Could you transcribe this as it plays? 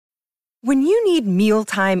When you need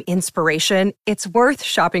mealtime inspiration, it's worth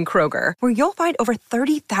shopping Kroger, where you'll find over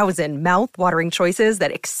 30,000 mouth-watering choices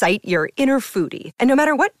that excite your inner foodie. And no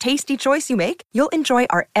matter what tasty choice you make, you'll enjoy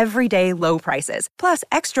our everyday low prices, plus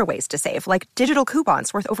extra ways to save, like digital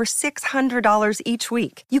coupons worth over $600 each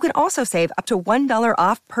week. You can also save up to $1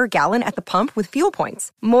 off per gallon at the pump with fuel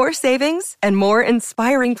points. More savings and more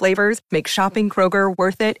inspiring flavors make shopping Kroger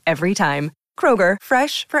worth it every time. Kroger,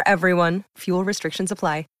 fresh for everyone. Fuel restrictions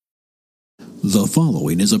apply. The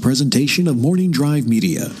following is a presentation of Morning Drive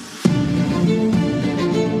Media.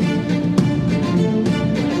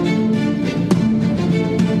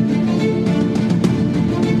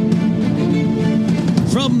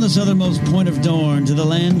 From the southernmost point of Dorne to the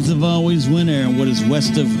lands of always winter and what is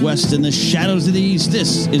west of west and the shadows of the east,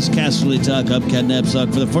 this is Casterly Talk, up Cat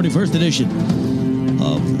Napsok for the 41st edition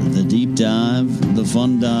of the deep dive, the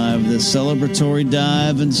fun dive, the celebratory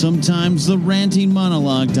dive, and sometimes the ranting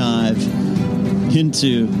monologue dive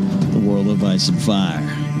into the world of Ice and Fire.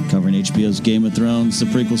 Covering HBO's Game of Thrones, the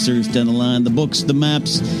prequel series down the line, the books, the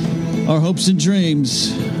maps, our hopes and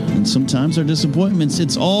dreams, and sometimes our disappointments.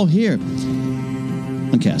 It's all here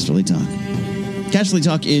on Casterly Talk. Casterly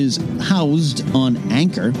Talk is housed on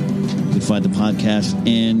Anchor. You can find the podcast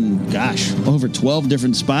in, over 12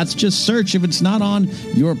 different spots. Just search if it's not on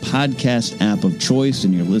your podcast app of choice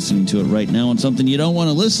and you're listening to it right now on something you don't want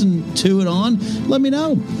to listen to it on, let me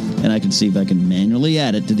know. And I can see if I can manually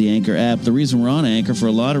add it to the Anchor app. The reason we're on Anchor for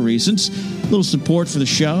a lot of reasons. A little support for the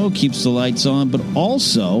show, keeps the lights on, but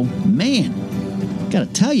also, man, gotta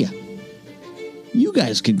tell you, you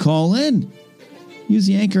guys can call in. Use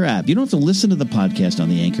the Anchor app. You don't have to listen to the podcast on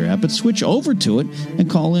the Anchor app, but switch over to it and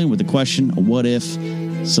call in with a question, a what if,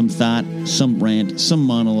 some thought, some rant, some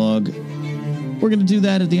monologue. We're going to do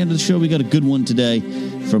that at the end of the show. We got a good one today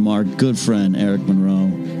from our good friend, Eric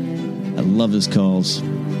Monroe. I love his calls.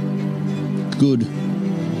 Good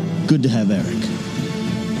to have Eric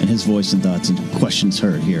and his voice and thoughts and questions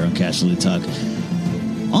heard here on Casterly Talk.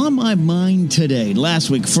 On my mind today, last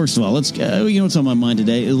week, first of all, let's you know what's on my mind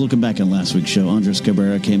today? Looking back on last week's show, Andres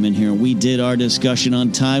Cabrera came in here and we did our discussion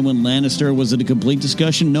on Tywin Lannister. Was it a complete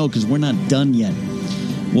discussion? No, because we're not done yet.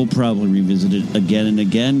 We'll probably revisit it again and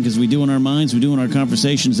again because we do in our minds, we do in our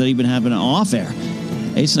conversations that even happen off air.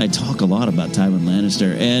 Ace and I talk a lot about Tywin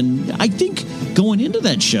Lannister, and I think going into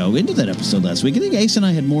that show, into that episode last week, I think Ace and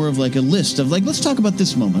I had more of like a list of like, let's talk about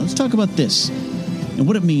this moment, let's talk about this, and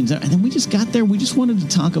what it means. And then we just got there, we just wanted to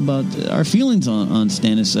talk about our feelings on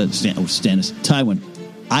Tywin.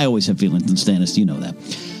 I always have feelings on Stannis, you know that.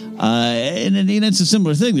 And it's a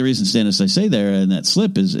similar thing. The reason Stannis I say there in that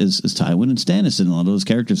slip is Tywin and Stannis and a lot of those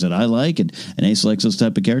characters that I like, and Ace likes those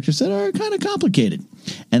type of characters that are kind of complicated.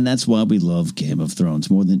 And that's why we love Game of Thrones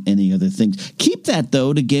more than any other thing. Keep that,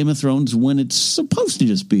 though, to Game of Thrones when it's supposed to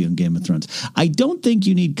just be on Game of Thrones. I don't think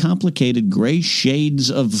you need complicated gray shades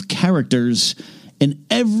of characters in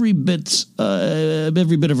every bit of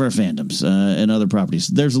our fandoms and other properties.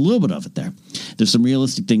 There's a little bit of it there. There's some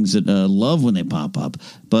realistic things that love when they pop up.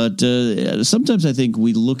 But sometimes I think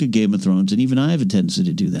we look at Game of Thrones, and even I have a tendency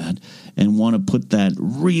to do that, and want to put that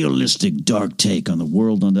realistic dark take on the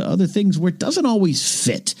world onto other things where it doesn't always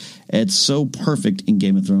fit. It's so perfect in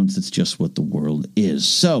Game of Thrones. It's just what the world is.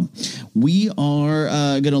 So we are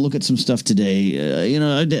going to look at some stuff today.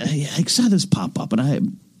 I saw this pop up,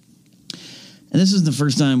 and this is the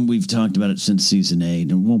first time we've talked about it since Season 8,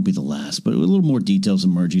 and it won't be the last, but a little more details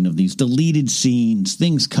emerging of these deleted scenes,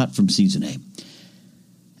 things cut from Season 8.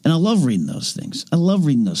 And I love reading those things.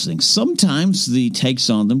 Sometimes the takes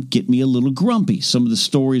on them get me a little grumpy. Some of the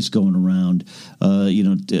stories going around,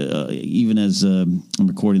 even as I'm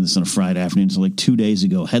recording this on a Friday afternoon, so like 2 days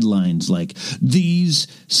ago, headlines like, these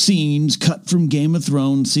scenes cut from Game of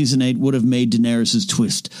Thrones Season 8 would have made Daenerys'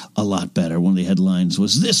 twist a lot better. One of the headlines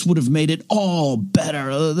was, this would have made it all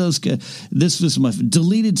better. This was my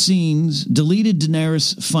deleted scenes, deleted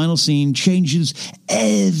Daenerys final scene changes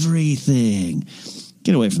everything.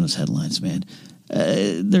 Get away from those headlines, man.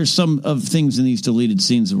 There's some of things in these deleted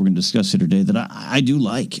scenes that we're going to discuss here today that I do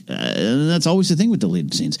like. And that's always the thing with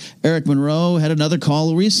deleted scenes. Eric Monroe had another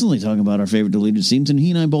call recently talking about our favorite deleted scenes, and he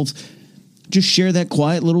and I both just share that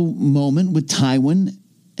quiet little moment with Tywin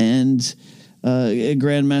and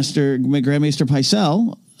Grandmaster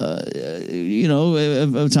Pycelle,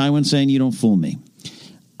 of Tywin saying, you don't fool me.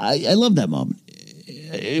 I love that moment.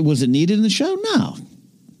 Was it needed in the show? No.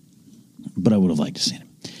 But I would have liked to see him.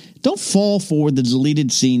 Don't fall for the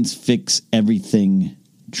deleted scenes fix everything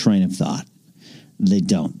train of thought. They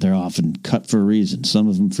don't. They're often cut for a reason. Some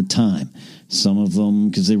of them for time. Some of them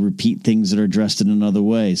because they repeat things that are addressed in another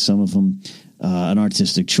way. Some of them an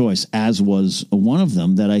artistic choice, as was one of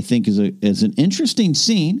them that I think is an interesting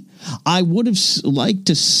scene. I would have liked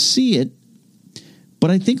to see it,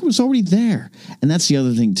 but I think it was already there. And that's the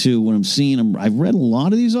other thing, too. When I'm seeing them, I've read a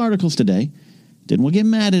lot of these articles today. Didn't want to get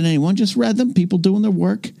mad at anyone, just read them, people doing their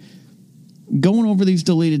work, going over these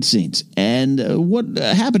deleted scenes. And what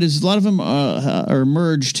happened is a lot of them are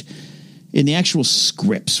merged in the actual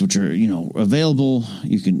scripts, which are, available.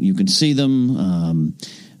 You can see them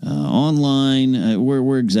online.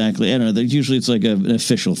 Where exactly? I don't know. Usually it's like an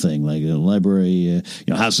official thing, like a library,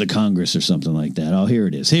 House of Congress or something like that. Oh, here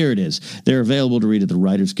it is. Here it is. They're available to read at the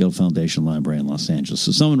Writers Guild Foundation Library in Los Angeles.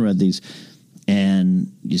 So someone read these,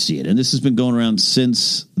 and you see it. And this has been going around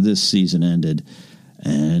since this season ended,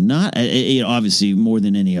 and not obviously more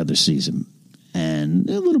than any other season, and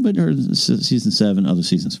a little bit season 7, other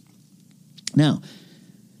seasons. Now,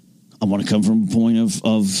 I want to come from a point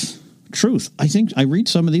of truth. I think I read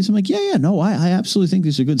some of these. I'm like, I absolutely think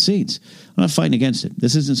these are good scenes. I'm not fighting against it.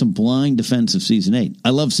 This isn't some blind defense of season 8. I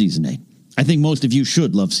love season 8. I think most of you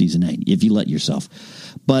should love season 8 if you let yourself.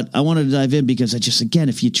 But I wanted to dive in because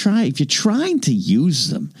if you're trying to use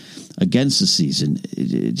them against the season,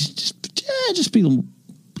 just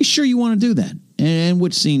be sure you want to do that and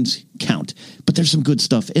which scenes count. But there's some good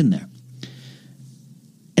stuff in there.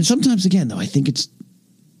 And sometimes, again, though, I think it's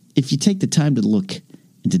if you take the time to look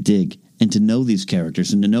and to dig and to know these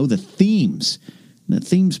characters and to know the themes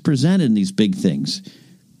presented in these big things.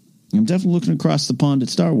 I'm definitely looking across the pond at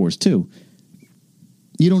Star Wars, too.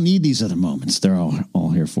 You don't need these other moments. They're all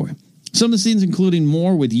here for you. Some of the scenes including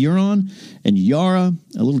more with Euron and Yara,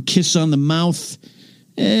 a little kiss on the mouth.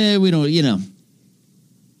 We don't,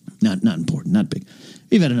 not important, not big.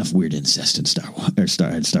 We've had enough weird incest in Star Wars.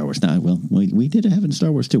 Star Wars. Now, well, we did have it in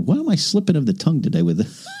Star Wars too. Why am I slipping of the tongue today with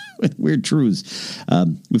weird truths?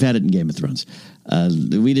 We've had it in Game of Thrones.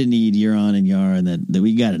 We didn't need Euron and Yara, and that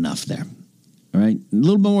we got enough there. All right, a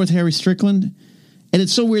little bit more with Harry Strickland, and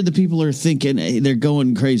it's so weird that people are thinking they're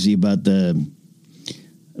going crazy about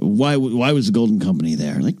why was the Golden Company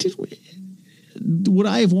there? Like, would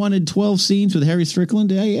I have wanted 12 scenes with Harry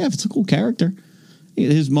Strickland? Yeah, it's a cool character.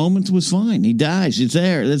 His moments was fine. He dies. It's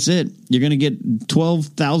there. That's it. You're going to get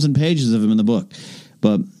 12,000 pages of him in the book,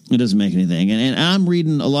 but it doesn't make anything. And I'm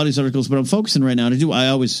reading a lot of these articles, but I'm focusing right now. I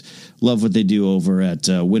always love what they do over at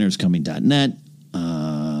winterscoming.net,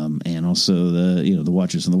 and also the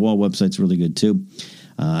Watchers on the Wall website's really good too.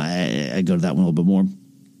 I go to that one a little bit more.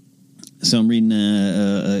 So I'm reading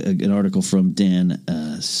an article from Dan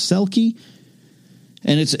Selke,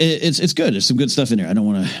 and it's good. There's some good stuff in there. I don't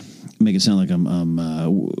want to make it sound like I'm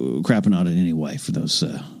crapping on it in any way for those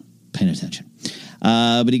paying attention.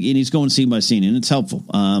 But he's going scene by scene, and it's helpful.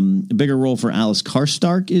 A bigger role for Alice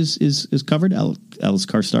Karstark is covered. Alice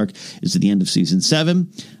Karstark is at the end of season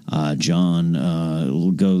 7. John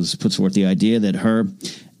puts forth the idea that her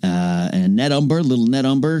and little Ned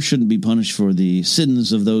Umber, shouldn't be punished for the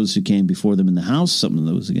sins of those who came before them in the house, something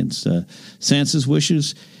that was against Sansa's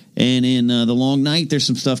wishes. And in The Long Night, there's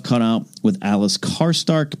some stuff cut out with Alice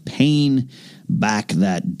Karstark paying back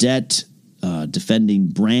that debt, defending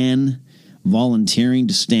Bran, volunteering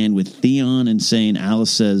to stand with Theon, and saying,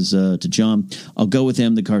 Alice says to John, I'll go with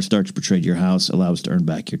him. The Karstarks betrayed your house. Allow us to earn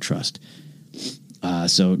back your trust.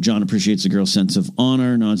 So John appreciates the girl's sense of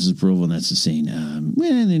honor, nods his approval, and that's the scene. And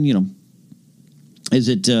then, is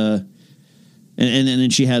it... And then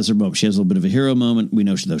she has her moment. She has a little bit of a hero moment. We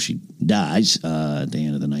know though she dies at the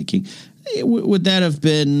end of the Night King. Would that have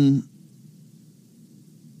been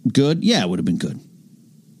good? Yeah, it would have been good.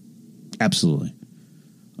 Absolutely.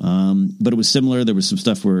 But it was similar. There was some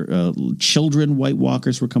stuff where children, White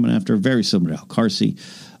Walkers, were coming after. Very similar to how Carsey,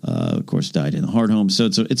 of course, died in the Hardhome. So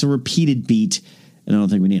it's a repeated beat, and I don't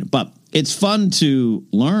think we need it. But it's fun to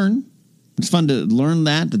learn. It's fun to learn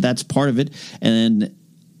that's part of it. And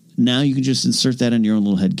now you can just insert that in your own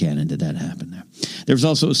little headcanon. Did that happen there? There's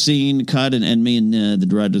also a scene cut, and me and the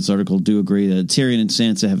director of this article do agree that Tyrion and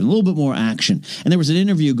Sansa have a little bit more action. And there was an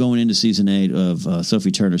interview going into season 8 of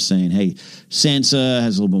Sophie Turner saying, hey, Sansa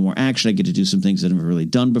has a little bit more action. I get to do some things that I've never really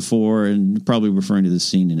done before, and probably referring to this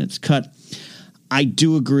scene in its cut. I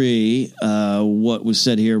do agree what was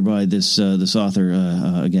said here by this author,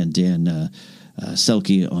 again, Dan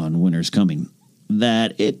Selke on Winter's Coming,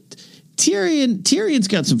 that Tyrion's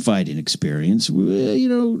got some fighting experience.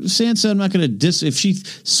 Sansa, I'm not going to if she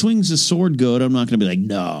swings a sword good, I'm not going to be like,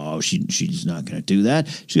 no, she's not going to do that.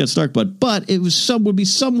 She got Stark blood, but it would be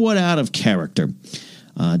somewhat out of character.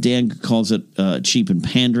 Dan calls it cheap and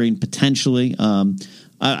pandering, potentially. I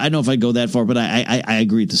don't know if I'd go that far, but I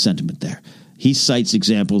agree with the sentiment there. he cites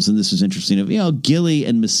examples, and this is interesting, of, Gilly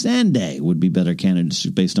and Missandei would be better candidates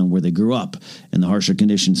based on where they grew up and the harsher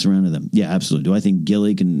conditions surrounding them. Yeah, absolutely. Do I think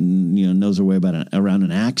Gilly knows her way around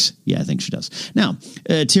an axe? Yeah, I think she does. Now,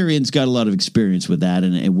 Tyrion's got a lot of experience with that,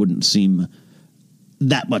 and it wouldn't seem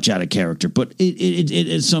that much out of character, but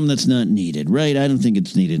it's something that's not needed, right? I don't think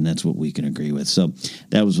it's needed, and that's what we can agree with. So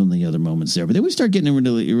that was one of the other moments there. But then we start getting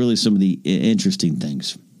into really some of the interesting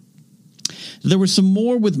things. There was some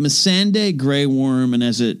more with Missandei, Grey Worm, and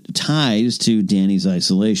as it ties to Dany's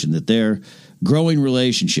isolation, that their growing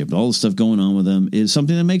relationship, all the stuff going on with them, is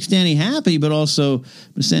something that makes Dany happy, but also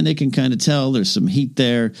Missandei can kind of tell there's some heat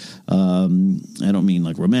there. I don't mean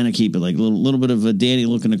like romantic heat, but like a little bit of a Dany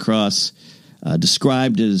looking across,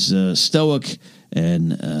 described as stoic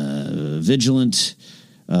and vigilant.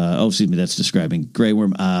 That's describing Grey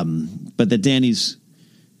Worm. But that Dany's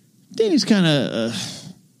kind of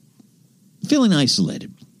feeling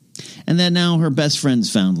isolated. And then now her best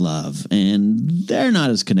friends found love, and they're not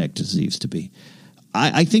as connected as they used to be.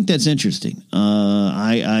 I think that's interesting.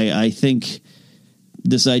 I think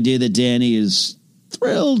this idea that Dany is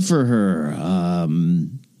thrilled for her,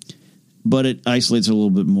 but it isolates her a little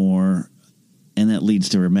bit more, and that leads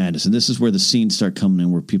to her madness. And this is where the scenes start coming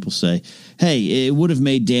in, where people say, hey, it would have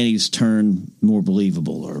made Dany's turn more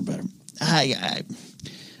believable or better. I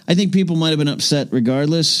think people might have been upset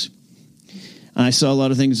regardless. I saw a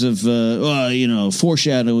lot of things of,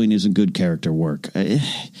 foreshadowing isn't good character work.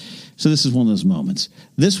 So this is one of those moments.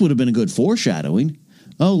 This would have been a good foreshadowing.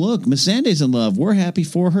 Oh, look, Missandei's in love. We're happy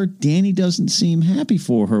for her. Dany doesn't seem happy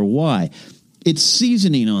for her. Why? It's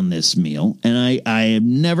seasoning on this meal, and I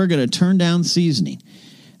am never going to turn down seasoning.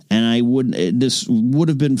 And this would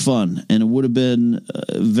have been fun, and it would have been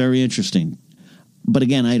very interesting. But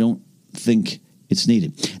again, I don't think it's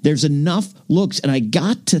needed. There's enough looks, and I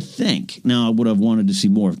got to think, now I would have wanted to see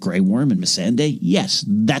more of Grey Worm and Missandei. Yes,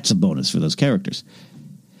 that's a bonus for those characters.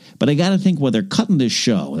 But I got to think, while they're cutting this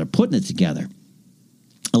show, they're putting it together,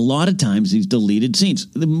 a lot of times these deleted scenes,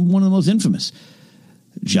 one of the most infamous,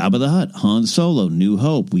 Jabba the Hutt, Han Solo, New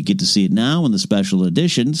Hope, we get to see it now in the special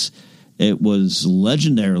editions. It was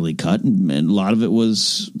legendarily cut, and a lot of it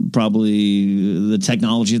was probably the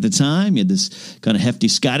technology at the time. You had this kind of hefty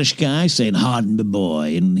Scottish guy saying, "Hard my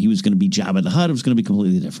boy," and he was going to be Jabba the Hutt. It was going to be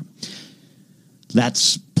completely different.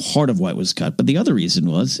 That's part of why it was cut. But the other reason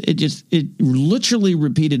was it literally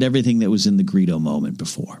repeated everything that was in the Greedo moment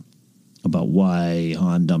before, about why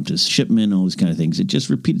Han dumped his shipment, all those kind of things. It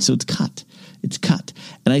just repeated, so it's cut. It's cut.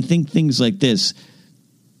 And I think things like this,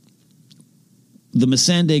 the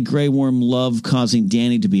Missandei Grey Worm love causing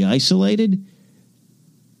Dany to be isolated,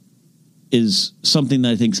 is something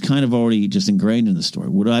that I think is kind of already just ingrained in the story.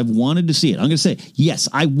 Would I have wanted to see it? I'm going to say, yes,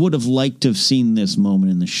 I would have liked to have seen this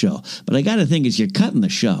moment in the show. But I got to think, as you're cutting the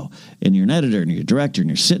show, and you're an editor, and you're a director, and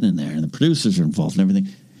you're sitting in there, and the producers are involved and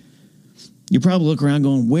everything, you probably look around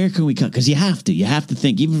going, where can we cut? Because you have to. You have to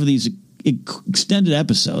think, even for these extended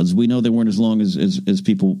episodes, we know they weren't as long as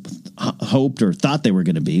people hoped or thought they were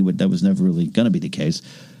going to be, but that was never really going to be the case.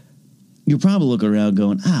 You probably look around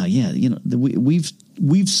going,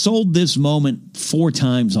 we've sold this moment 4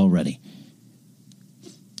 times already.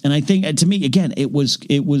 And I think, to me, again, it was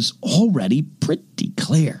already pretty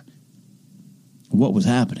clear what was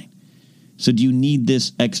happening. So do you need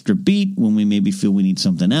this extra beat when we maybe feel we need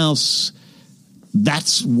something else?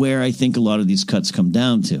 That's where I think a lot of these cuts come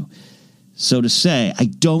down to. So to say, I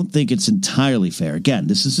don't think it's entirely fair. Again,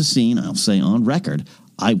 this is a scene, I'll say on record,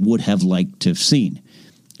 I would have liked to have seen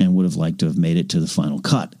and would have liked to have made it to the final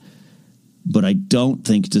cut. But I don't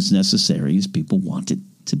think it's as necessary as people want it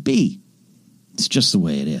to be. It's just the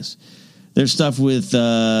way it is. There's stuff with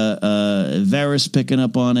Varys picking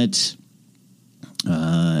up on it.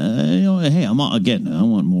 Hey, I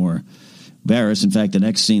want more Varys. In fact, the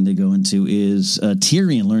next scene they go into is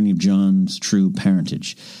Tyrion learning of Jon's true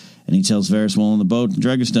parentage. And he tells Varys while on the boat in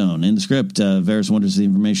Dragonstone. In the script, Varys wonders if the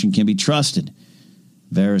information can be trusted.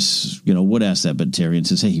 Varys, would ask that, but Tyrion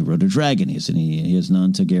says, hey, he rode a dragon. He has a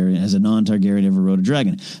non-Targaryen ever rode a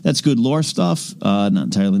dragon. That's good lore stuff, not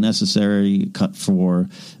entirely necessary, cut for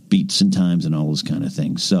beats and times and all those kind of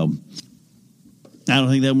things. So I don't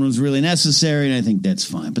think that one was really necessary, and I think that's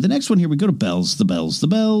fine. But the next one here, we go to bells, the bells.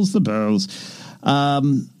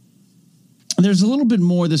 There's a little bit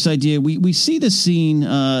more this idea. We see the scene,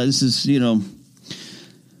 this is,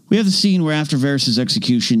 we have the scene where after Varys'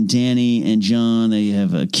 execution, Dany and Jon, they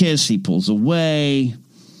have a kiss. He pulls away.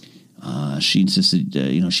 She insists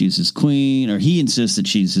that, she's his queen, or he insists that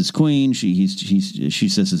she's his queen. She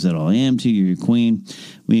says, is that all I am to you? You're your queen.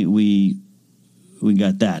 We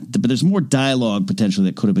got that. But there's more dialogue potentially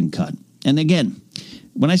that could have been cut. And again,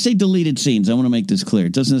 When I say deleted scenes, I want to make this clear.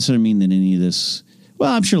 It doesn't necessarily mean that any of this,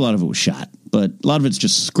 well, I'm sure a lot of it was shot, but a lot of it's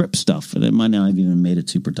just script stuff, and it might not have even made it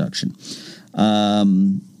to production.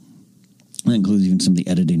 That includes even some of the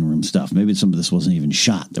editing room stuff. Maybe some of this wasn't even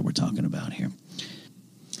shot that we're talking about here.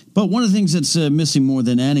 But one of the things that's missing more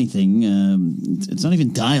than anything, it's not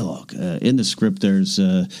even dialogue. In the script, there's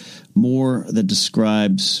more that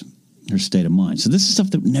describes her state of mind. So this is stuff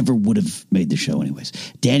that never would have made the show anyways.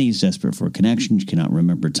 Dani is desperate for a connection. She cannot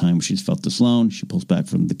remember a time when she's felt this alone. She pulls back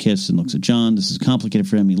from the kiss and looks at John. This is complicated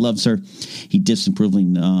for him. He loves her. He disapproves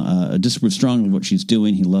strongly of what she's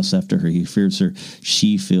doing. He lusts after her. He fears her.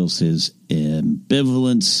 She feels his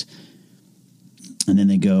ambivalence. And then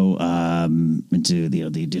they go into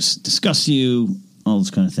they just discuss you, all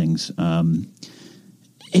those kind of things.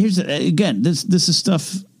 Here's again, this is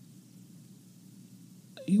stuff.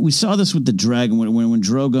 We saw this with the dragon when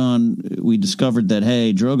Drogon. We discovered that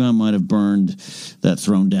Drogon might have burned that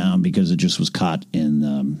throne down because it just was caught in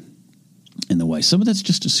the way. Some of that's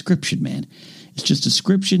just description, man. It's just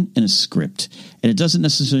description and a script, and it doesn't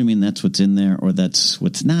necessarily mean that's what's in there or that's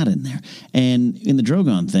what's not in there. And in the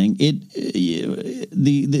Drogon thing,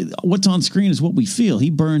 what's on screen is what we feel. He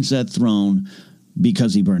burns that throne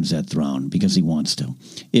because he burns that throne because he wants to.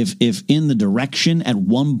 If in the direction at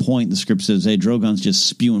one point the script says, "Hey, Drogon's just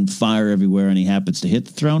spewing fire everywhere," and he happens to hit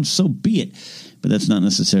the throne, so be it. But that's not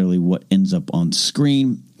necessarily what ends up on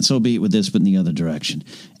screen. So be it with this, but in the other direction.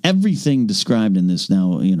 Everything described in this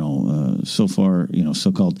now, so far,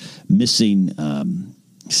 so-called missing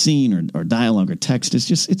scene or dialogue or text is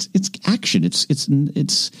just it's action.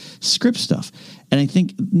 It's script stuff, and I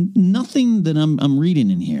think nothing that I'm reading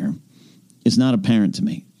in here is not apparent to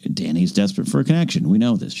me. Dani's desperate for a connection. We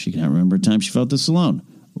know this. She cannot remember a time she felt this alone.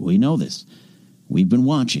 We know this. We've been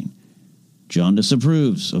watching. John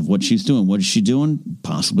disapproves of what she's doing. What is she doing?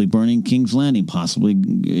 Possibly burning King's Landing. Possibly,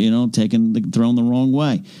 taking the throne the wrong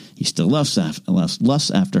way. He still lusts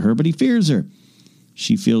after her, but he fears her.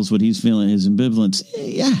 She feels what he's feeling, his ambivalence.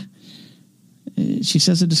 Yeah. She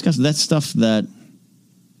says it disgusting. That's stuff that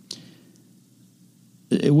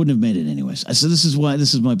it wouldn't have made it anyways. So this is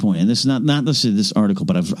my point. And this is not necessarily this article,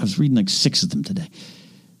 but I was reading like 6 of them today.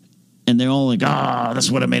 And they're all like,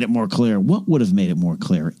 this would have made it more clear. What would have made it more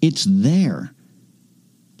clear? It's there.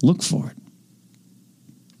 Look for it.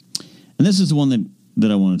 And this is the one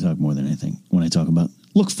that I want to talk more than anything when I talk about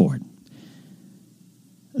look for it.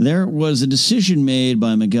 There was a decision made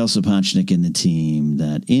by Miguel Sapochnik and the team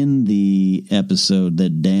that in the episode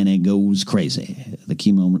that Dany goes crazy, the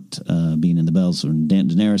key moment being in the bells when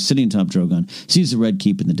Daenerys sitting atop Drogon sees the Red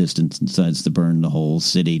Keep in the distance and decides to burn the whole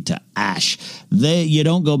city to ash. You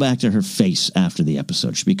don't go back to her face after the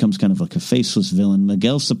episode. She becomes kind of like a faceless villain.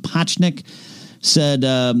 Miguel Sapochnik said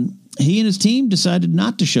he and his team decided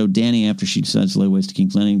not to show Dany after she decides to lay waste to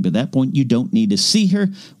King's Landing. But at that point, you don't need to see her.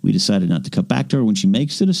 We decided not to cut back to her. When she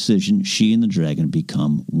makes the decision, she and the dragon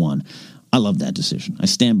become one. I love that decision. I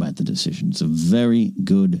stand by the decision. It's a very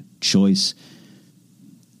good choice.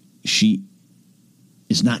 She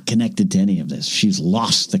is not connected to any of this. She's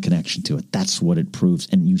lost the connection to it. That's what it proves.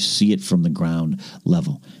 And you see it from the ground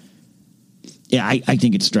level. Yeah, I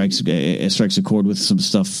think it strikes a chord with some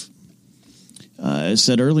stuff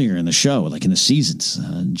said earlier in the show, like in the seasons.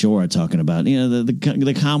 Jorah talking about,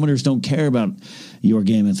 the commoners don't care about your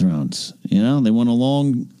Game of Thrones. They want a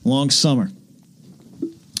long summer.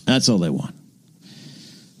 That's all they want.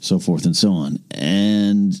 So forth and so on.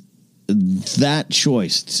 And that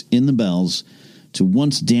choice in the bells to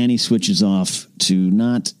once Dany switches off to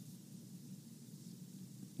not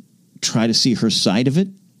try to see her side of it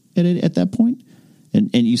at that point. And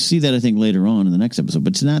you see that, I think, later on in the next episode.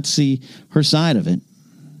 But to not see her side of it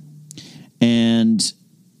and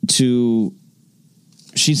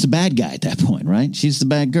she's the bad guy at that point, right? She's the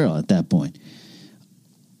bad girl at that point.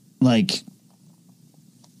 Like,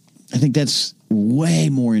 I think that's way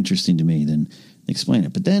more interesting to me than explain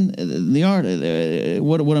it. But then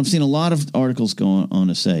what I'm seeing a lot of articles go on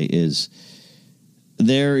to say is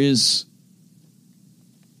there is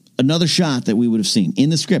another shot that we would have seen in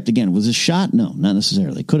the script. Again, was a shot? No, not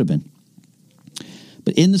necessarily. Could have been.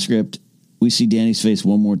 But in the script, we see Dany's face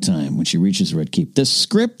one more time when she reaches Red Keep. The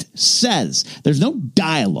script says, there's no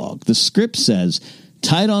dialogue. The script says,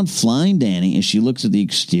 tied on flying Dany as she looks at the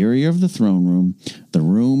exterior of the throne room, the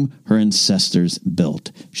room her ancestors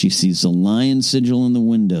built. She sees the lion sigil in the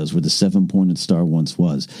windows where the 7-pointed star once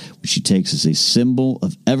was, which she takes as a symbol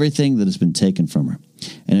of everything that has been taken from her.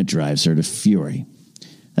 And it drives her to fury.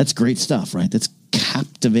 That's great stuff, right? That's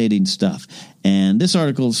captivating stuff. And this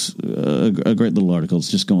article's a great little article. It's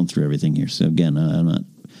just going through everything here. So again, I'm not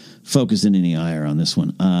focused in any ire on this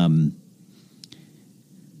one.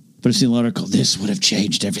 But I've seen an article, this would have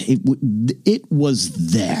changed everything. It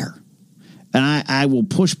was there. And I will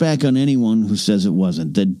push back on anyone who says it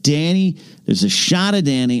wasn't. That Danny, there's a shot of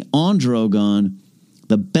Danny on Drogon.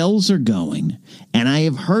 The bells are going. And I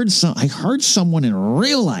heard someone in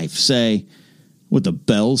real life say, "What, the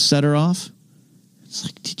bells set her off?" It's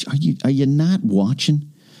like, are you not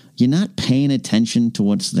watching? You're not paying attention to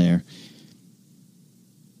what's there.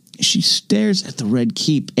 She stares at the Red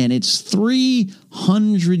Keep, and it's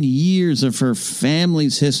 300 years of her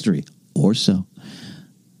family's history, or so,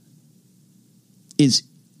 is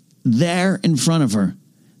there in front of her,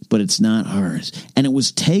 but it's not hers. And it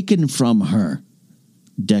was taken from her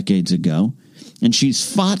decades ago, and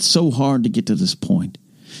she's fought so hard to get to this point.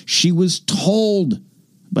 She was told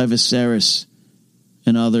by Viserys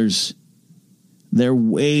and others, they're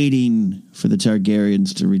waiting for the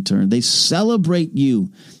Targaryens to return. They celebrate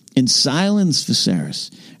you in silence,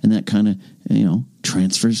 Viserys. And that kind of,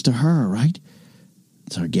 transfers to her, right?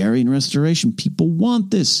 Targaryen restoration. People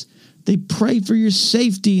want this. They pray for your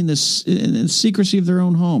safety in the secrecy of their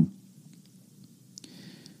own home.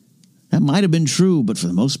 That might have been true, but for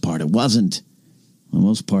the most part, it wasn't. For the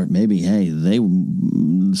most part, maybe, hey,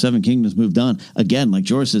 the Seven Kingdoms moved on. Again, like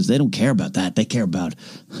George says, they don't care about that. They care about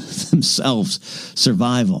themselves,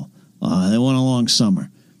 survival. They want a long summer.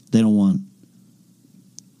 They don't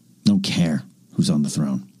care who's on the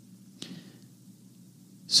throne.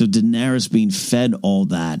 So Daenerys being fed all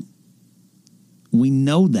that, we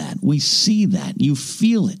know that. We see that. You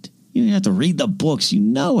feel it. You don't have to read the books. You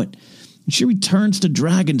know it. And she returns to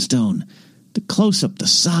Dragonstone. The close-up, the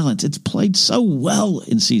silence, it's played so well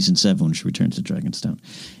in Season 7 when she returns to Dragonstone.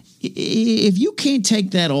 If you can't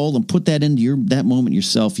take that all and put that into that moment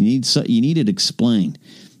yourself, you need it explained.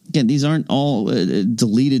 Again, these aren't all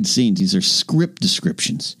deleted scenes. These are script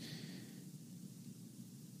descriptions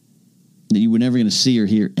that you were never going to see or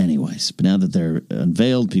hear anyways. But now that they're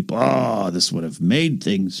unveiled, people, this would have made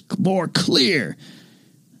things more clear.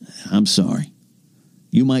 I'm sorry.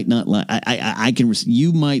 You might not like.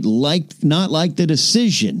 You might not like the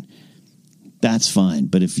decision. That's fine.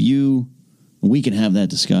 But we can have that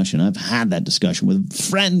discussion. I've had that discussion with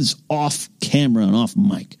friends off camera and off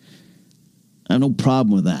mic. I have no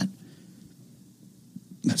problem with that.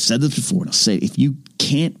 I've said this before, and I'll say it. If you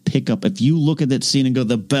can't pick up, if you look at that scene and go,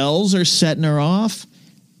 the bells are setting her off,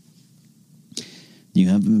 you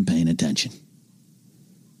haven't been paying attention.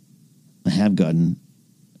 I have gotten.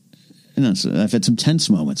 I've had some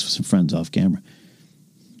tense moments with some friends off camera,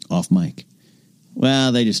 off mic.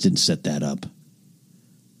 Well, they just didn't set that up.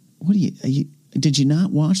 Did you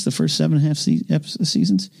not watch the first 7.5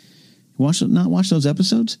 seasons? Not watch those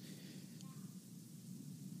episodes?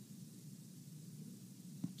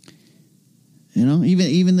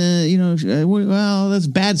 Even the, well, that's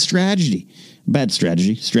bad strategy. Bad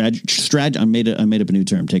strategy. I made up a new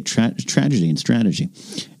term. Take tragedy and strategy.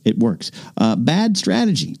 It works. Bad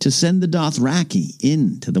strategy to send the Dothraki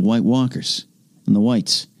into the White Walkers and the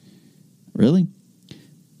Whites. Really?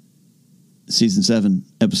 Season 7,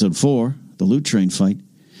 Episode 4, the Loot Train fight.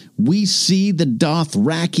 We see the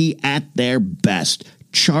Dothraki at their best,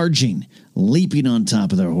 charging, leaping on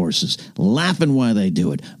top of their horses, laughing while they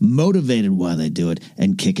do it, motivated while they do it,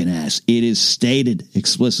 and kicking ass. It is stated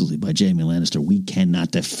explicitly by Jaime Lannister, we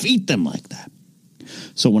cannot defeat them like that.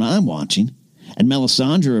 So when I'm watching, and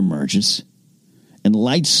Melisandre emerges and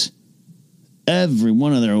lights every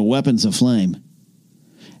one of their weapons aflame,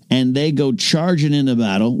 and they go charging into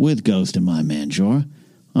battle with Ghost and my man Jorah,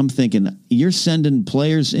 I'm thinking, you're sending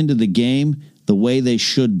players into the game the way they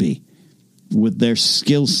should be, with their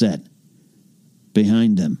skill set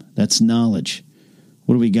behind them. That's knowledge.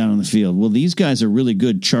 What do we got on the field? Well, these guys are really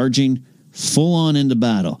good charging full on into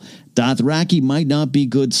battle. Dothraki might not be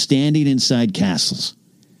good standing inside castles.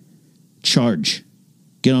 Charge.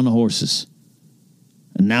 Get on the horses.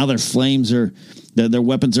 And now their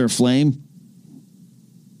weapons are aflame.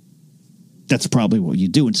 That's probably what you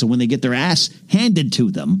do. And so when they get their ass handed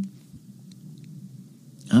to them,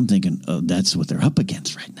 I'm thinking, that's what they're up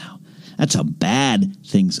against right now. That's how bad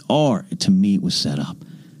things are. To me, it was set up.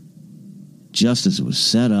 Just as it was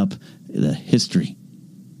set up, the history.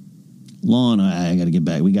 Lon, I got to get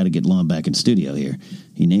back. We got to get Lon back in studio here.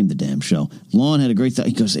 He named the damn show. Lon had a great thought.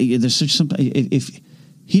 He goes, there's such something. If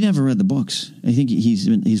he never read the books, I think he's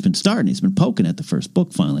been starting. He's been poking at the first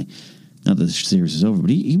book finally. Now that the series is over,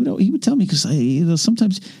 but he would tell me, because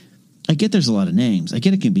sometimes I get there's a lot of names. I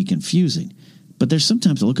get it can be confusing. But there's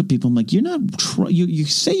sometimes I look at people, I'm like, you're not, you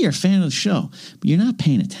say you're a fan of the show, but you're not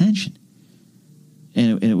paying attention.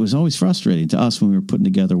 And it was always frustrating to us when we were putting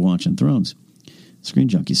together Watching Thrones. Screen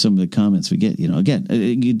Junkie, some of the comments we get, again,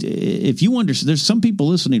 if you understand, there's some people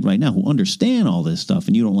listening right now who understand all this stuff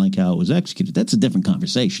and you don't like how it was executed. That's a different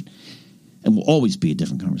conversation and will always be a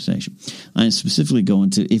different conversation. I'm specifically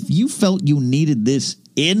going to, if you felt you needed this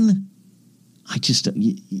in,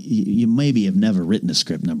 you maybe have never written a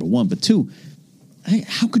script, number one, but two,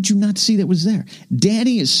 how could you not see that was there?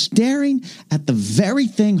 Danny is staring at the very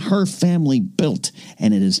thing her family built,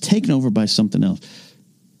 and it is taken over by something else.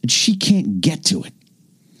 And she can't get to it.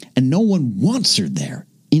 And no one wants her there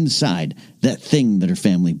inside that thing that her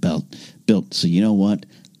family built. So you know what?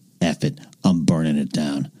 F it. I'm burning it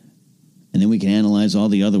down. And then we can analyze all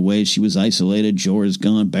the other ways she was isolated. Jorah's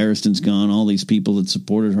gone. Barristan's gone. All these people that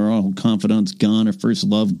supported her, all her confidants gone. Her first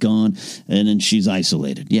love gone. And then she's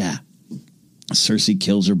isolated. Yeah. Cersei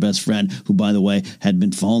kills her best friend, who, by the way, had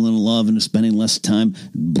been falling in love and spending less time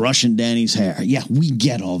brushing Danny's hair. Yeah, we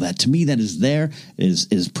get all that. To me, that is there,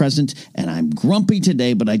 is present, and I'm grumpy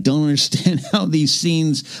today, but I don't understand how these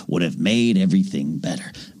scenes would have made everything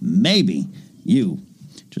better. Maybe you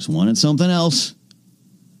just wanted something else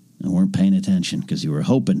and weren't paying attention because you were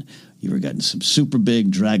hoping you were getting some super big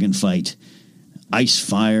dragon fight, ice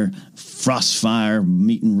fire, frost fire,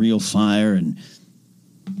 meeting real fire, and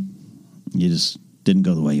you just didn't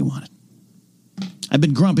go the way you wanted. I've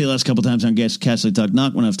been grumpy the last couple times on Casterly Talk,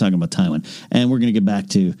 not when I was talking about Tywin. And we're going to get back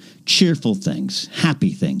to cheerful things,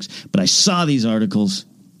 happy things. But I saw these articles,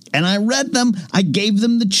 and I read them. I gave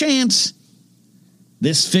them the chance.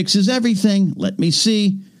 This fixes everything. Let me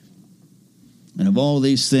see. And of all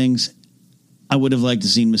these things, I would have liked to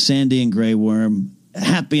see Missandei and Grey Worm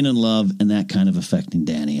happy and in love, and that kind of affecting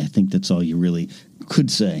Danny. I think that's all you really could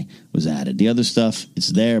say was added. The other stuff,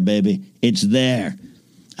 it's there, baby. It's there.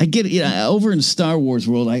 I get it. Over in Star Wars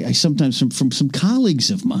world, I sometimes from some colleagues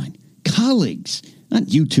of mine, not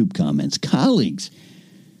YouTube comments, colleagues,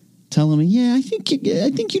 telling me, yeah, I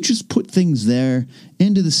think you just put things there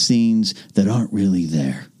into the scenes that aren't really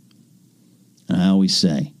there. And I always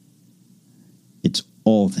say, it's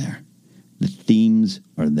all there. The themes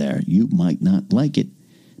are there. You might not like it.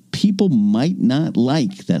 People might not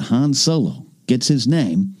like that Han Solo gets his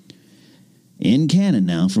name in canon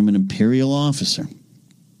now from an Imperial officer.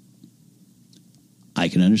 I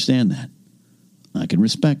can understand that. I can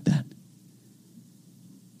respect that.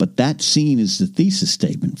 But that scene is the thesis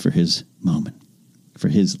statement for his moment, for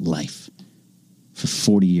his life, for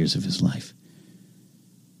 40 years of his life.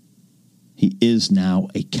 He is now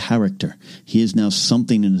a character. He is now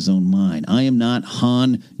something in his own mind. I am not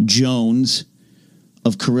Han Jones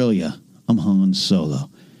of Corellia. I'm Han Solo.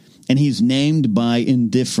 And he's named by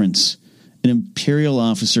indifference. An Imperial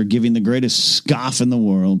officer giving the greatest scoff in the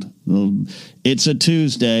world. It's a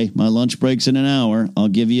Tuesday. My lunch break's in an hour. I'll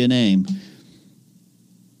give you a name.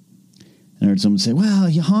 And I heard someone say, well,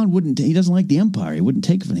 Han he doesn't like the Empire. He wouldn't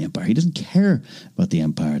take it from the Empire. He doesn't care about the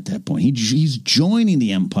Empire at that point. He's joining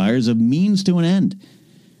the Empire as a means to an end.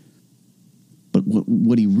 But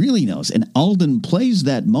what he really knows, and Alden plays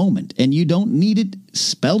that moment, and you don't need it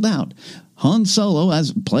spelled out. Han Solo,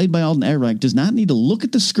 as played by Alden Ehrenreich, does not need to look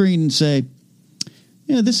at the screen and say,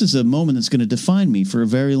 yeah, this is a moment that's going to define me for a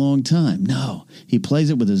very long time. No, he plays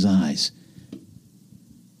it with his eyes.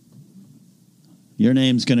 Your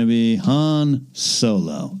name's going to be Han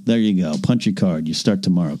Solo. There you go. Punch your card. You start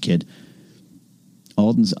tomorrow, kid.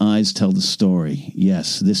 Alden's eyes tell the story.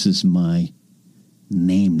 Yes, this is my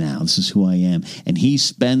name now. This is who I am. And he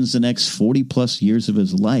spends the next 40 plus years of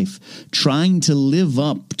his life trying to live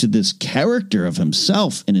up to this character of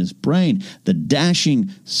himself in his brain, the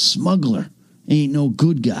dashing smuggler. Ain't no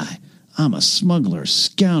good guy. I'm a smuggler,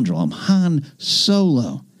 scoundrel. I'm Han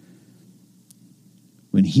Solo.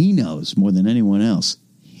 When he knows more than anyone else,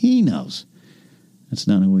 he knows that's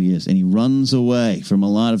not who he is. And he runs away from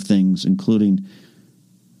a lot of things, including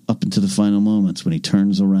up into the final moments when he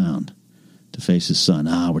turns around to face his son.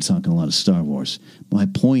 We're talking a lot of Star Wars. My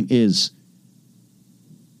point is,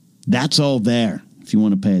 that's all there if you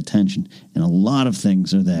want to pay attention. And a lot of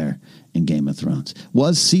things are there in Game of Thrones.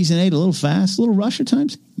 Was Season 8 a little fast, a little rush at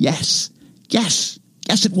times? Yes. Yes,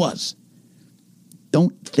 it was.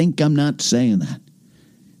 Don't think I'm not saying that.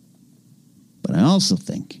 But I also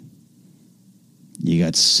think you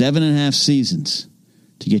got 7.5 seasons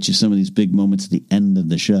to get you some of these big moments at the end of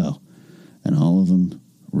the show. And all of them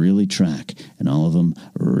really track. And all of them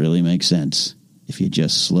really make sense. If you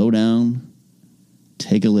just slow down,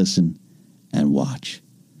 take a listen, and watch.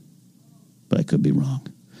 But I could be wrong.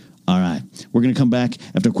 All right. We're going to come back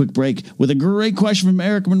after a quick break with a great question from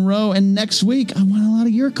Eric Monroe. And next week, I want a lot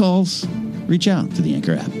of your calls. Reach out to the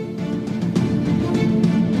Anchor app.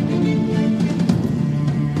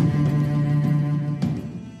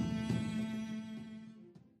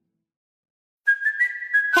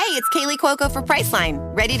 it's Kaylee Cuoco for Priceline.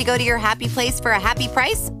 Ready to go to your happy place for a happy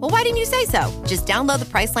price? Well, why didn't you say so? Just download the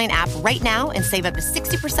Priceline app right now and save up to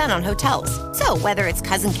 60% on hotels. So whether it's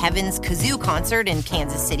Cousin Kevin's Kazoo Concert in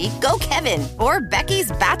Kansas City, go Kevin, or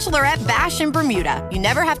Becky's Bachelorette Bash in Bermuda, you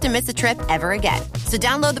never have to miss a trip ever again. So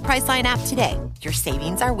download the Priceline app today. Your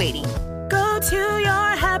savings are waiting. Go to your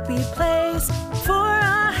happy place for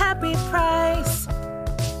a happy price.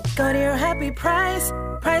 Go to your happy price,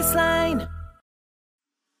 Priceline.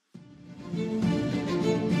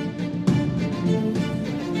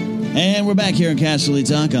 And we're back here in Casterly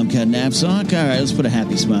Talk. I'm Ken Knapsack. All right, let's put a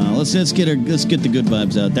happy smile. Let's get the good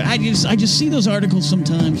vibes out there. I just see those articles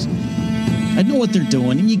sometimes. I know what they're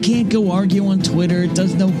doing, and you can't go argue on Twitter. It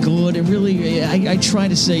does no good. It really. I try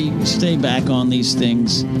to stay back on these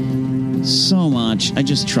things so much. I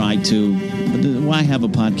just try to. But why have a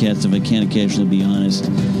podcast if I can't occasionally be honest?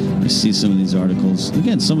 I see some of these articles.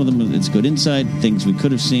 Again, some of them it's good insight, things we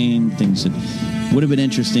could have seen, things that would have been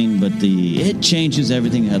interesting, but it changes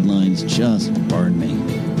everything headlines just burn me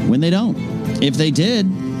when they don't. If they did,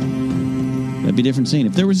 that'd be a different scene.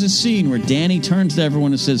 If there was a scene where Dany turns to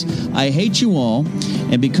everyone and says, I hate you all,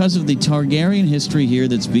 and because of the Targaryen history here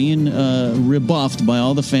that's being rebuffed by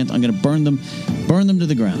all the fans, I'm going to burn them to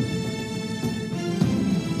the ground.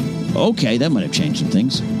 Okay, that might have changed some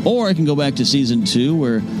things. Or I can go back to season 2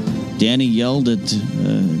 where Dany yelled at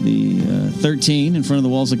the 13 in front of the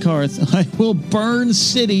walls of Qarth, I will burn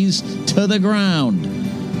cities to the ground.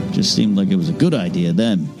 Just seemed like it was a good idea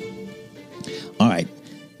then. All right.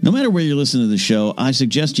 No matter where you're listening to the show, I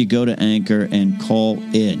suggest you go to Anchor and call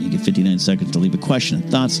in. You get 59 seconds to leave a question, a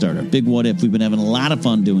thought starter, big what if. We've been having a lot of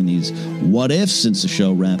fun doing these what ifs since the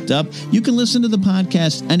show wrapped up. You can listen to the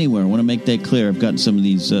podcast anywhere. I want to make that clear. I've gotten some of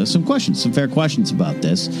these, some fair questions about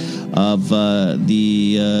this of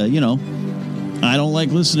I don't like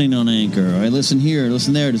listening on Anchor. Or I listen here,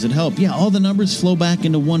 listen there. Does it help? Yeah, all the numbers flow back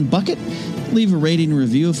into one bucket. Leave a rating and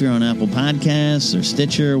review if you're on Apple Podcasts or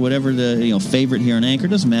Stitcher, whatever the favorite here on Anchor.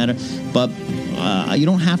 Doesn't matter, but you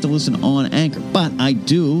don't have to listen on Anchor. But I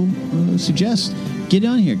do suggest get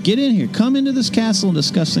in here, come into this castle and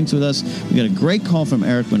discuss things with us. We got a great call from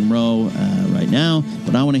Eric Monroe right now,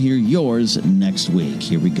 but I want to hear yours next week.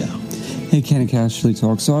 Here we go. Hey, Ken and Casterly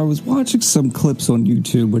Talk. So I was watching some clips on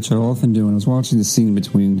YouTube, which I often do, and I was watching the scene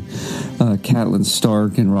between Catelyn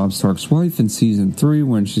Stark and Robb Stark's wife in Season 3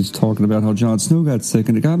 when she's talking about how Jon Snow got sick,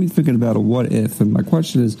 and it got me thinking about a what if. And my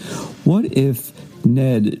question is, what if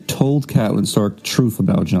Ned told Catelyn Stark the truth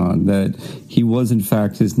about Jon, that he was in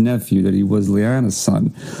fact his nephew, that he was Lyanna's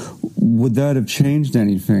son? Would that have changed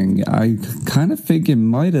anything? I kind of think it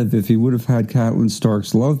might have if he would have had Catelyn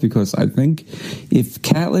Stark's love, because I think if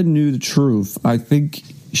Catelyn knew the truth, I think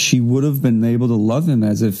she would have been able to love him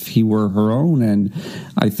as if he were her own, and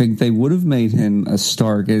I think they would have made him a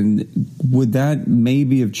Stark. And would that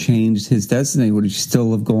maybe have changed his destiny? Would he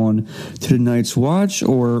still have gone to the Night's Watch,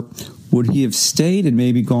 or would he have stayed and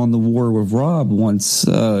maybe gone to war with Robb once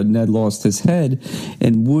Ned lost his head?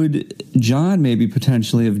 And would Jon maybe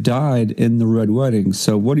potentially have died in the Red Wedding?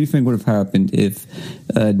 So what do you think would have happened if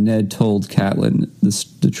Ned told Catelyn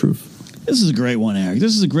the truth? This is a great one, Eric.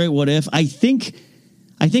 This is a great what if. I think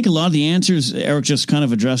a lot of the answers Eric just kind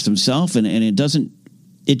of addressed himself, and it doesn't.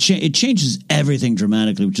 It changes everything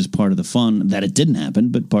dramatically, which is part of the fun that it didn't happen,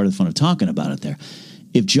 but part of the fun of talking about it there.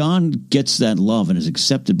 If Jon gets that love and is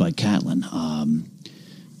accepted by Catelyn,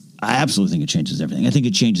 I absolutely think it changes everything. I think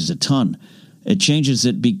it changes a ton. It changes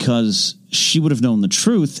it because she would have known the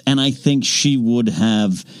truth, and I think she would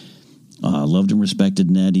have loved and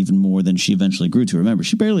respected Ned even more than she eventually grew to. Remember,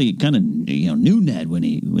 she barely kind of knew Ned when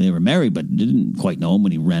they were married, but didn't quite know him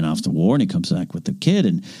when he ran off to war and he comes back with the kid.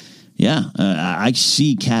 And yeah, I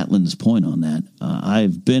see Catelyn's point on that.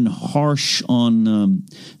 I've been harsh on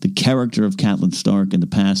the character of Catelyn Stark in the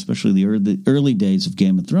past, especially the early days of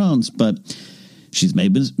Game of Thrones, but she's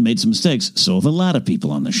made some mistakes. So have a lot of people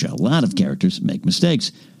on the show. A lot of characters make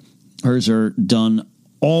mistakes. Hers are done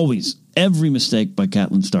always. Every mistake by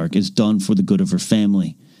Catelyn Stark is done for the good of her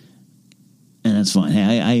family. And that's fine.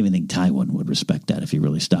 Hey, I even think Tywin would respect that if he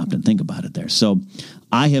really stopped and think about it there. So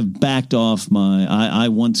I have backed off I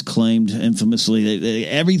once claimed infamously that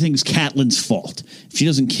everything's Catelyn's fault. If she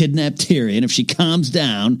doesn't kidnap Tyrion, if she calms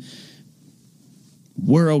down,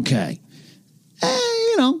 we're okay.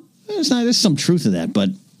 There's some truth to that, but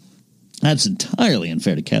that's entirely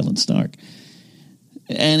unfair to Catelyn Stark.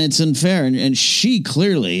 And it's unfair. And she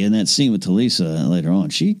clearly, in that scene with Talisa later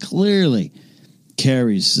on, she clearly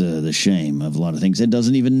carries the shame of a lot of things and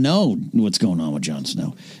doesn't even know what's going on with Jon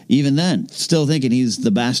Snow. Even then, still thinking he's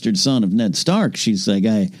the bastard son of Ned Stark. She's like,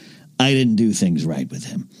 I didn't do things right with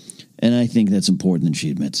him. And I think that's important that she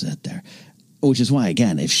admits that there. Which is why,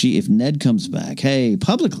 again, if Ned comes back, hey,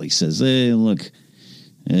 publicly says, hey, look,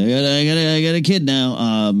 I got a kid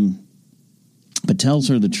now, but tells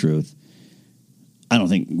her the truth. I don't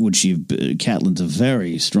think Catelyn's a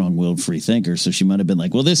very strong-willed free thinker, so she might have been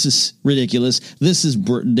like, well, this is ridiculous, this is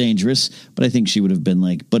dangerous, but I think she would have been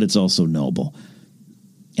like, but it's also noble.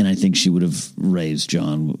 And I think she would have raised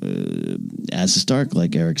Jon as a Stark,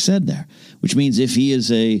 like Eric said there, which means if he is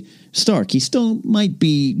a Stark, he still might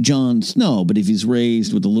be Jon Snow, but if he's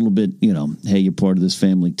raised with a little bit, hey, you're part of this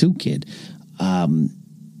family too, kid,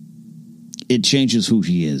 it changes who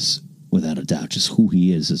he is without a doubt, just who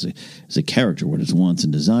he is as a character, what his wants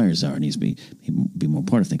and desires are, and he's be more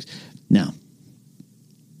part of things. Now,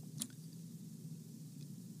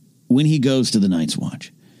 when he goes to the Night's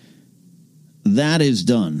Watch, that is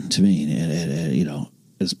done to me,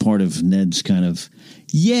 as part of Ned's kind of,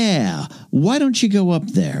 yeah, why don't you go up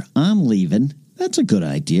there? I'm leaving. That's a good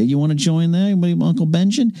idea. You want to join there? Uncle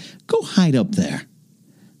Benjen? Go hide up there.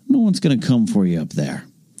 No one's going to come for you up there.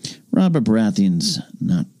 Robert Baratheon's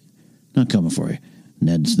not coming for you.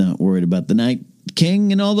 Ned's not worried about the Night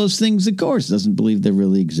King and all those things, of course. Doesn't believe they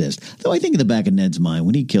really exist. Though I think in the back of Ned's mind,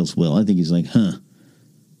 when he kills Will, I think he's like, I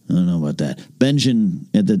don't know about that. Benjen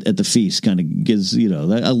at the feast kind of gives, I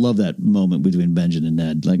love that moment between Benjen and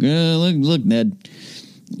Ned. Like, look, Ned,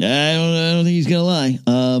 I don't think he's going to lie.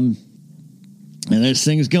 And there's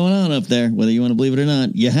things going on up there, whether you want to believe it or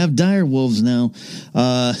not. You have dire wolves now.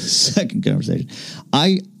 Second conversation.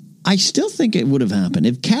 I still think it would have happened.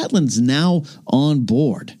 If Catelyn's now on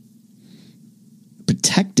board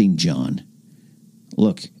protecting Jon,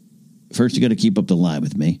 look, first you got to keep up the lie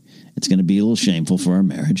with me. It's going to be a little shameful for our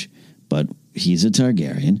marriage, but he's a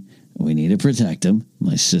Targaryen. We need to protect him.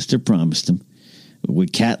 My sister promised him.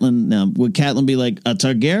 Would Catelyn be like a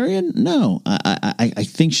Targaryen? No, I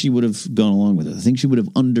think she would have gone along with it. I think she would have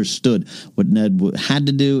understood what Ned had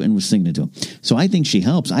to do and was thinking to him. So I think she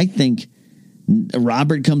helps. I think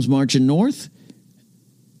Robert comes marching north.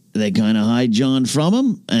 They kind of hide Jon from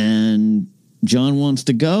him, and Jon wants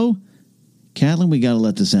to go. Catelyn, we got to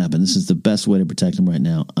let this happen. This is the best way to protect him right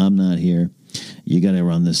now. I'm not here. You got to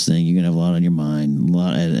run this thing. You're gonna have a lot on your mind. A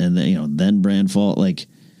lot, and then Bran fall. Like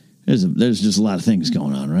there's just a lot of things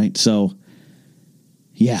going on, right? So,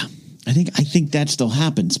 yeah, I think that still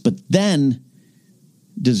happens. But then,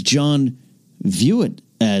 does Jon view it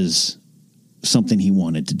as something he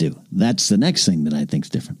wanted to do? That's the next thing that I think is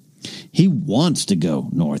different. He wants to go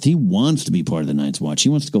north. He wants to be part of the Night's Watch. He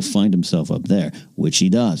wants to go find himself up there, which he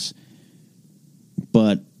does.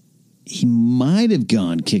 But he might have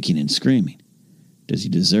gone kicking and screaming. Does he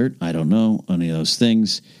desert? I don't know. Any of those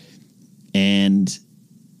things. And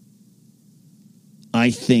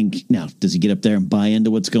I think, now, does he get up there and buy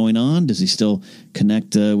into what's going on? Does he still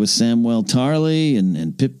connect with Samwell Tarly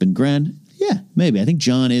and Pip and Gren? Yeah, maybe. I think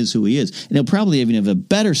Jon is who he is. And he'll probably even have a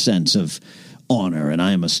better sense of honor and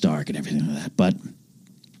I am a Stark and everything like that. But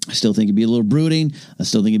I still think he'd be a little brooding. I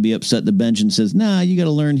still think he'd be upset the bench and says, nah, you got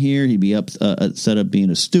to learn here. He'd be set up being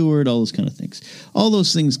a steward, all those kind of things. All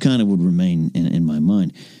those things kind of would remain in my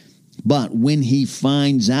mind. But when he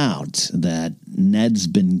finds out that Ned's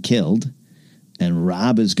been killed and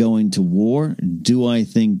Robb is going to war, do I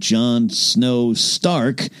think Jon Snow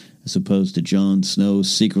Stark, as opposed to Jon Snow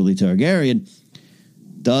secretly Targaryen,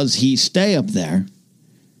 does he stay up there?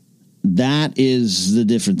 That is the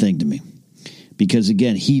different thing to me. Because,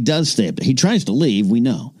 again, he does stay up there. He tries to leave, we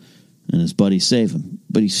know, and his buddies save him.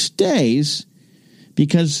 But he stays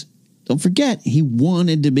because, don't forget, he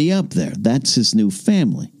wanted to be up there. That's his new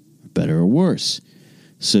family, better or worse.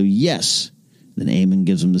 So, yes, then Aemon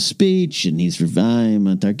gives him the speech, and he's I'm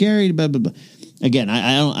a Targaryen, blah, blah, blah. Again,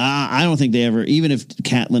 I don't think they ever, even if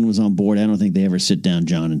Catelyn was on board, I don't think they ever sit down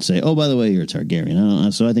Jon and say, oh, by the way, you're a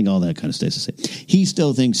Targaryen. So I think all that kind of stays the same. He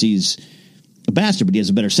still thinks he's a bastard, but he has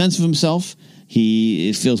a better sense of himself.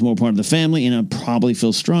 He feels more part of the family, and probably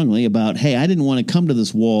feels strongly about, hey, I didn't want to come to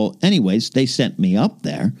this wall anyways. They sent me up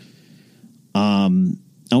there. I want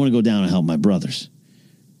to go down and help my brothers.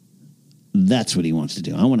 That's what he wants to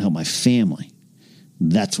do. I want to help my family.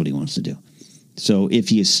 That's what he wants to do. So if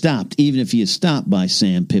he is stopped, even if he is stopped by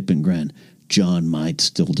Sam, Pip, and Gren, Jon might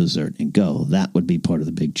still desert and go. That would be part of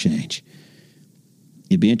the big change.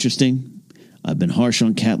 It'd be interesting. I've been harsh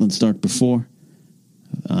on Catelyn Stark before.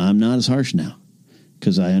 I'm not as harsh now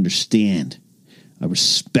because I understand. I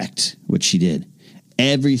respect what she did.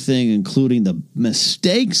 Everything, including the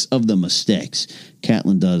mistakes of the mistakes,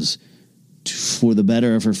 Catelyn does for the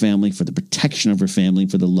better of her family, for the protection of her family,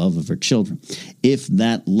 for the love of her children. If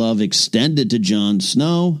that love extended to Jon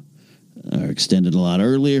Snow, or extended a lot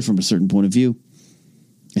earlier from a certain point of view,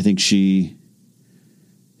 I think she'd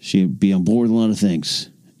be on board with a lot of things.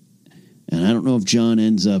 And I don't know if John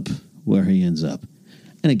ends up where he ends up.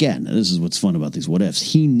 And again, this is what's fun about these what ifs.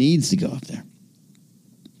 He needs to go up there.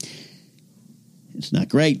 It's not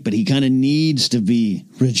great, but he kind of needs to be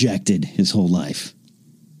rejected his whole life.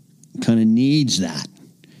 Kind of needs that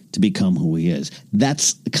to become who he is.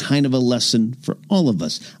 That's kind of a lesson for all of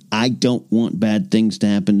us. I don't want bad things to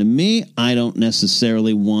happen to me. I don't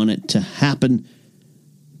necessarily want it to happen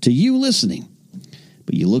to you listening.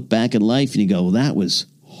 But you look back at life and you go, well, that was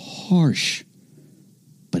harsh,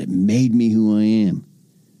 but it made me who I am.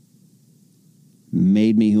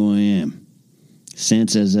 Made me who I am.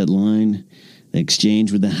 Sansa has that line, the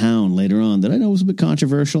exchange with the Hound later on, that I know was a bit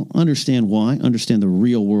controversial. Understand why. Understand the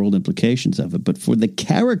real world implications of it. But for the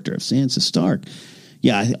character of Sansa Stark,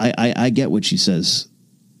 yeah, I get what she says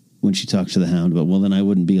when she talks to the Hound about, well, then I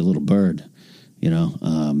wouldn't be a little bird, you know,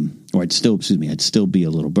 or I'd still be a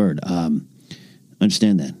little bird.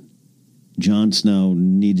 Understand that. Jon Snow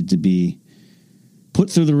needed to be put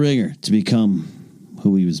through the ringer to become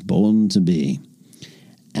who he was born to be.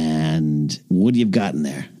 And would you have gotten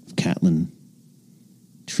there if Catelyn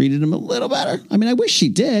treated him a little better? I mean, I wish she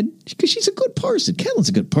did, because she's a good person. Catelyn's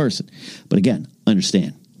a good person. But again,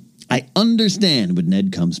 understand. I understand when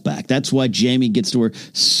Ned comes back. That's why Jaime gets to her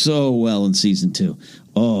so well in season 2.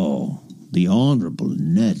 Oh, the Honorable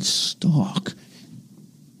Ned Stark.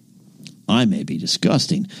 I may be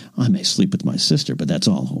disgusting. I may sleep with my sister, but that's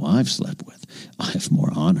all who I've slept with. I have more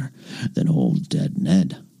honor than old dead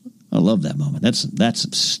Ned. I love that moment. That's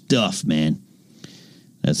some stuff, man.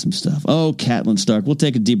 That's some stuff. Oh, Catelyn Stark. We'll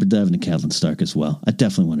take a deeper dive into Catelyn Stark as well. I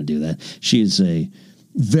definitely want to do that. She is a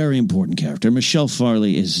very important character. Michelle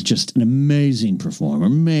Farley is just an amazing performer,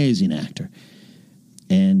 amazing actor.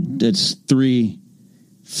 And it's three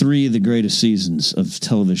of the greatest seasons of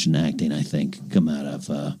television acting, I think, come out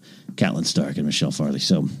of Catelyn Stark and Michelle Farley.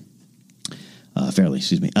 So, Fairley,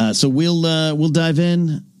 excuse me. So we'll dive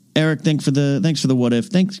in. Eric, thanks for the what if.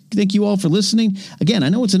 Thank you all for listening. Again, I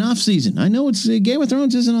know it's an off season. I know it's Game of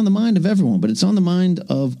Thrones isn't on the mind of everyone, but it's on the mind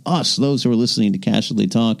of us, those who are listening to Casually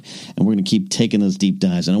Talk, and we're going to keep taking those deep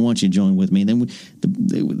dives. And I want you to join with me. Then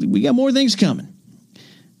we got more things coming.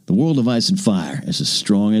 The world of Ice and Fire is as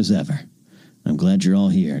strong as ever. I'm glad you're all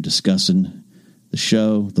here discussing the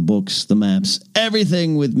show, the books, the maps,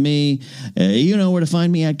 everything with me. You know where to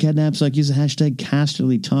find me at Catnapsuck. Use the hashtag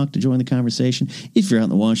CasterlyTalk to join the conversation. If you're out in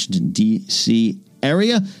the Washington, D.C.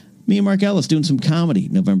 area, me and Mark Ellis doing some comedy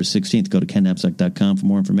November 16th. Go to catnapsuck.com for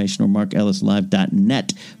more information or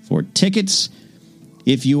markellislive.net for tickets.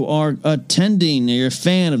 If you are attending, you're a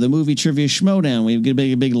fan of the movie Trivia Schmodown, we've got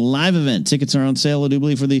a big live event. Tickets are on sale, I do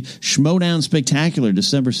believe, for the Schmodown Spectacular,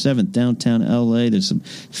 December 7th, downtown L.A. There's some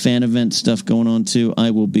fan event stuff going on, too. I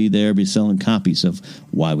will be there, be selling copies of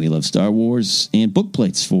Why We Love Star Wars and book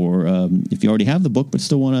plates for, if you already have the book but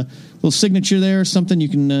still want a little signature there or something, you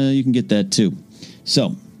can get that, too.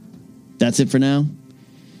 So, that's it for now.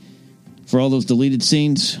 For all those deleted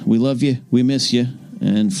scenes, we love you, we miss you.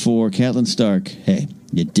 And for Catelyn Stark, hey,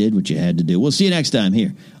 you did what you had to do. We'll see you next time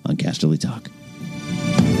here on Casterly Talk.